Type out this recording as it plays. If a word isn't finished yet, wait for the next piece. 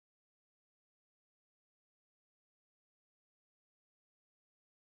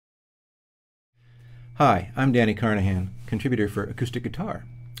Hi, I'm Danny Carnahan, contributor for Acoustic Guitar,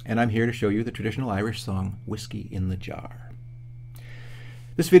 and I'm here to show you the traditional Irish song, Whiskey in the Jar.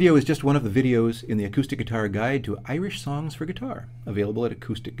 This video is just one of the videos in the Acoustic Guitar Guide to Irish Songs for Guitar, available at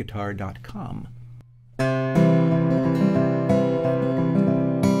acousticguitar.com.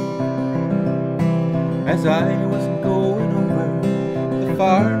 As I was going over the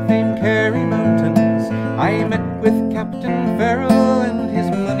far-famed Kerry Mountains, I met with Captain Farrell and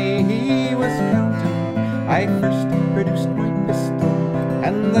his money he was counting. I first produced my pistol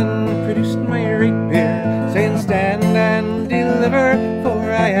and then produced my rapier, saying, "Stand and deliver,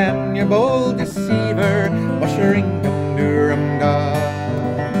 for I am your bold deceiver." Mushering-dum-doo-rum-da,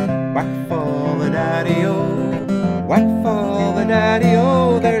 whack fall the daddy-o, whack fall the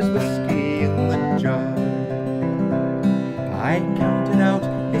daddy-o, there's whiskey in the jar. I counted out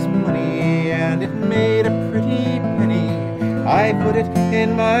his money and it made a pretty penny. I put it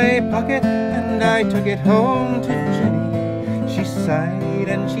in my pocket and I took it home to Jenny. She sighed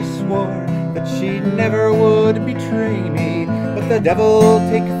and she swore that she never would betray me, but the devil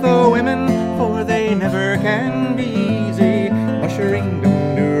take the women, for they never can be